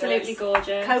gorgeous. Absolutely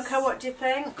gorgeous. Coco, what do you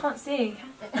think? Can't see.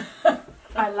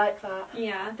 I like that.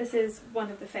 Yeah, this is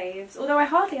one of the faves. Although I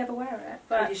hardly ever wear it,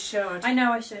 but You should. I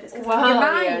know I should. It's 'cause You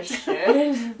I'm-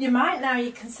 might. You might now.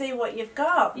 You can see what you've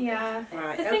got. Yeah.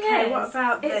 Right. The thing okay. is, What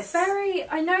about it's this? very.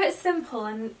 I know it's simple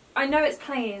and I know it's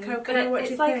plain, Coco, but what do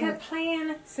it's you like think? a plain.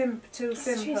 Too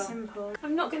simple, Too simple.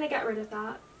 I'm not gonna get rid of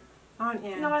that. aren't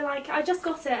you? No, I like it. I just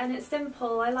got it and it's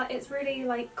simple. I like. It's really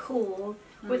like cool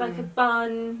with like a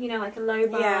bun. You know, like a low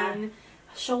bun. Yeah.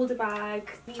 A shoulder bag.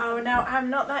 Oh no, I'm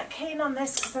not that keen on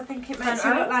this because I think it makes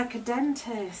you look like a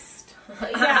dentist.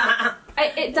 Yeah,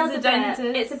 it does The a bit.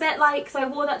 dentist. It's a bit like, so I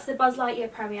wore that to the Buzz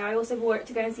Lightyear premiere. I also wore it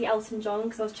to go and see Elton John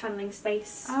because I was channeling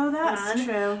Space Oh, that's Man.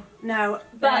 true. No,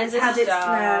 But it's had its no.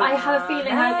 I have a feeling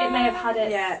it may have had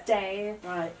its Yeah. day.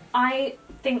 Right. I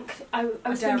think I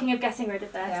was don't- thinking of getting rid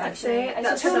of this Yeah, actually. It's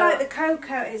That's just too like the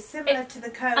Coco. It's similar to the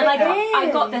Coco. and I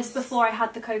It got is. this before I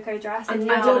had the Coco dress, and And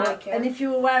now you I would would, like it. and if you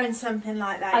were wearing something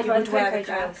like that, I'd you wear would the wear Coco the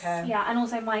dress. Coco. Yeah, and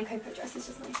also my Coco dress is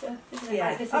just nicer, isn't it? Yeah.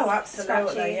 Like, this is Oh,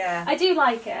 absolutely. scratchy. Yeah. I do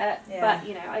like it, Yeah. but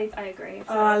you know, I agree.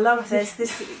 Oh, I love this.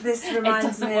 This It reminds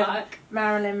doesn't me of work.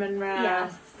 Marilyn Monroe.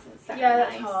 Yes, it's very Yeah,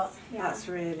 that's nice. hot. Yeah. That's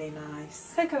really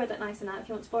nice. Coco would look nice in that if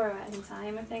you want to borrow it any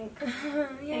time, I think.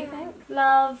 Yeah. You think?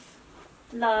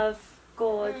 Love,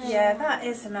 gorge. Yeah, that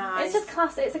is nice. It's just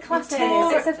classic. It's a classic. It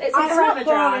is. It's a It's forever not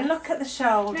boring. dress. Look at the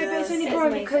shoulders. No, but it's only It's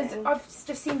boring because amazing. I've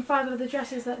just seen 5 other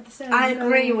dresses that are the same. I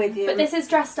agree with you. But this is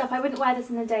dressed up. I wouldn't wear this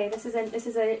in the day. This is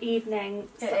an evening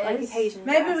like is. occasion.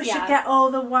 Maybe dress, we should yeah. get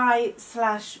all the white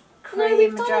 / cream No,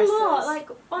 we've done dresses. a lot. Like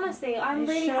honestly, I'm you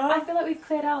really. sure? I feel like we've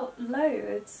cleared out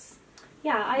loads.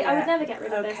 Yeah, I Yeah. would never get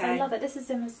rid of this. I Okay. love it. This is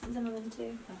Zimmerman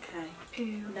too. Okay.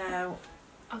 Ew. No.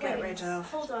 I'll Get rid of.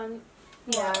 Hold on.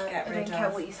 Yeah, Get I rid don't care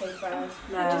of. what you say, Brad.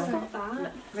 I just No. got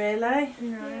that. Really?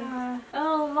 No. Yeah.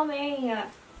 Oh, mummy.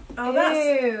 Oh,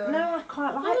 that's. Ew. No, I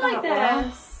quite I like like that one.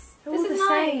 this. They're This all is the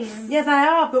nice. same. Yeah, they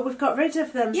are, but we've got rid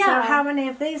of them. So Yeah. how many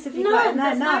of these have you No, got in there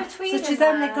there's now? no tweed So she's in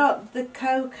only there. got the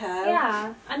Coco.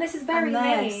 Yeah, and this is very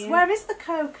and this. me. Where is the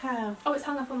Coco? Oh, it's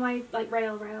hung up on my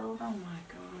rail. Oh my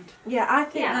god. Yeah, I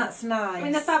think Yeah. that's nice. I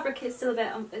mean, the fabric is still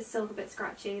a bit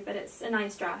scratchy, but it's a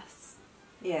nice dress.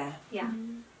 Yeah. Yeah,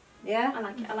 Yeah? I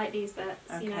like it. I like these bits.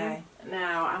 Okay. You know.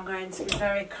 Now I'm going to be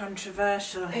very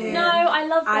controversial here. No, I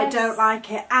love this. I don't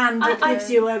like it, and it I-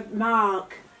 gives you a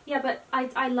mark. Yeah, but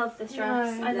I love this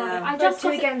dress. No. I love it. No. I But just two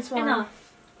got it against one. enough.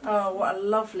 Oh, what a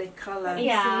lovely colour.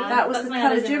 Yeah, That was that's the my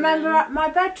colour. other Do you remember Zimmerman. my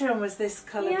bedroom was this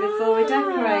colour before we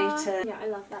decorated? Yeah, I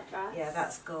love that dress. Yeah,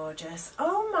 that's gorgeous.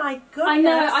 Oh my goodness. I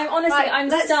know. I'm honestly, Right, I'm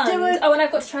let's stunned. do it. Oh, and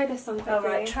I've got to try this on quickly. All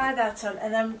right, try that on,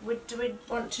 and then do we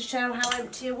want to show how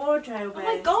empty your wardrobe is? Oh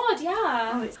my god,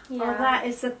 yeah. Oh, yeah. oh, that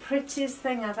is the prettiest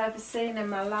thing I've ever seen in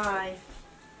my life.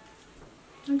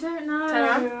 I don't know.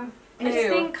 Turn on. I just Ew.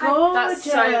 think Gorgeous.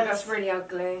 That's really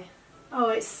ugly. Oh,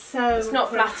 it's so. It's not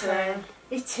pretty. flattering.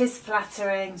 It is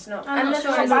flattering. It's not. I'm and not look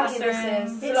sure how it's baggy flattering.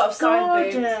 this is. It's It's a lot of side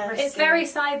boobs. gorgeous. It's very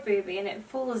side booby and it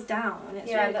falls down. It's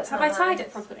Yeah, really, that's have not I tied nice.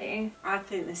 it properly? I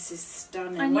think this is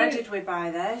stunning. I Where knew- did we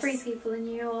buy this? Free People in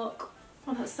New York.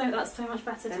 Oh, that's so much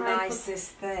better. The tied.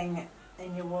 nicest thing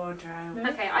in your wardrobe.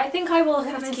 Okay, I think I will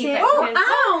have Can to I keep see it. it? Oh, because-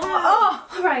 ow!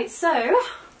 Oh! Alright, so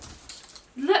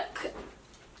look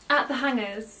at the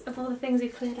hangers of all the things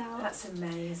we've cleared out. That's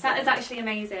amazing. That is actually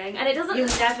amazing. And it doesn't... You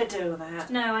never do that.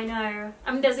 No, I know.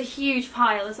 I mean, there's a huge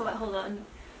pile as well. Hold on.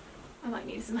 I might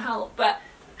need some help, but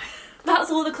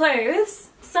that's all the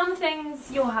clothes. some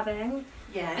things you're having.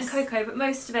 Yes. And Coco, but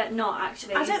most of it not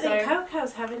actually. I don't think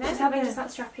Coco's having it. She's having just that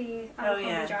strappy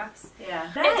Abercrombie dress.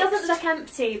 Yeah. It doesn't look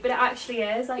empty, but it actually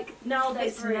is. Like, now they're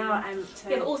It's not empty.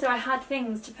 Yeah, but also I had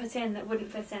things to put in that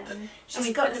wouldn't fit in. And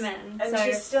we put them in. And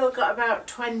she's still got about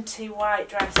 20 white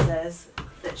dresses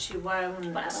that she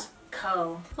won't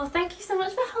cull. Well, thank you so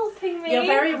much for helping me. You're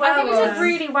very welcome. I think we did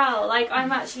really well. Like,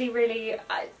 I'm actually really...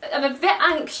 I'm a bit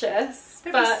anxious.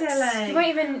 But silly. You won't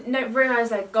even realise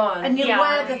they're gone. And you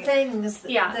wear the things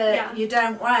that you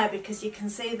don't wear because you can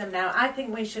see them now. I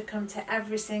think we should come to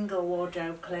every single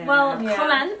wardrobe clearance. Well,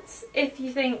 comment if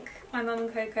you think my mum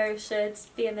and Coco should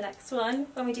be in the next one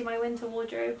when we do my winter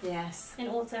wardrobe. Yes. In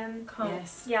autumn.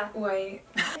 Yes. Yeah. Wait.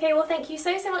 Okay, well, thank you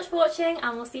so much for watching,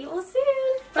 and we'll see you all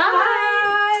soon.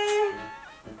 Bye.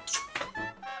 Bye.